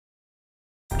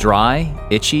Dry,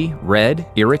 itchy, red,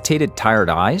 irritated,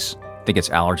 tired eyes? Think it's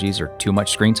allergies or too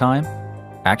much screen time?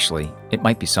 Actually, it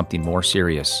might be something more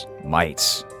serious.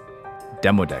 Mites.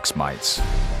 Demodex mites.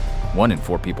 1 in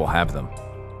 4 people have them.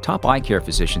 Top eye care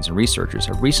physicians and researchers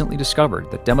have recently discovered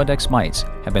that Demodex mites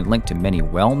have been linked to many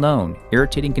well-known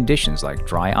irritating conditions like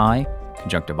dry eye,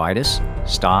 conjunctivitis,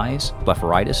 styes,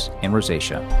 blepharitis, and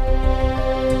rosacea.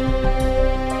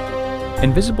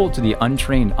 Invisible to the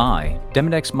untrained eye,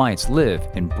 Demodex mites live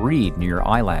and breed near your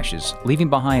eyelashes,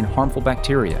 leaving behind harmful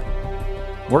bacteria.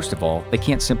 Worst of all, they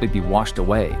can't simply be washed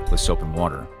away with soap and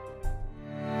water.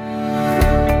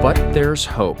 But there's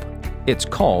hope. It's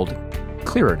called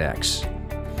Cliradex.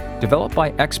 Developed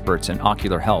by experts in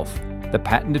ocular health, the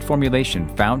patented formulation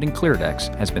found in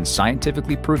Cliradex has been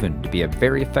scientifically proven to be a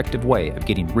very effective way of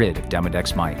getting rid of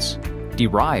Demodex mites.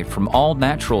 Derived from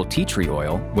all-natural tea tree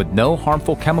oil with no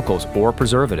harmful chemicals or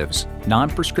preservatives,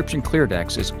 non-prescription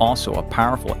Cliradex is also a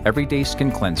powerful everyday skin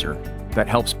cleanser that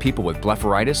helps people with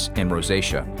blepharitis and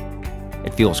rosacea.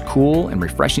 It feels cool and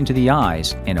refreshing to the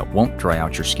eyes, and it won't dry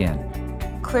out your skin.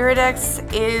 Cliradex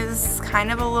is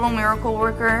kind of a little miracle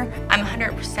worker. I'm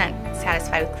 100%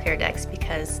 satisfied with Cliradex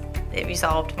because it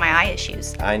resolved my eye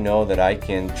issues. I know that I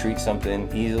can treat something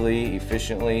easily,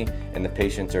 efficiently, and the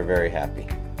patients are very happy.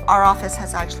 Our office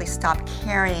has actually stopped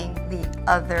carrying the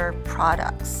other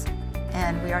products,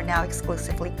 and we are now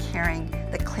exclusively carrying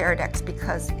the Cliradex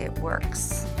because it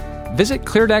works. Visit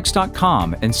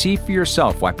Cliradex.com and see for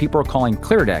yourself why people are calling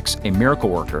Cliradex a miracle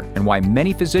worker and why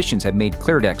many physicians have made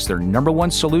Cliradex their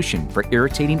 #1 solution for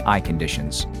irritating eye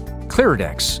conditions.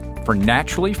 Cliradex, for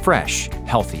naturally fresh,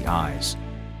 healthy eyes.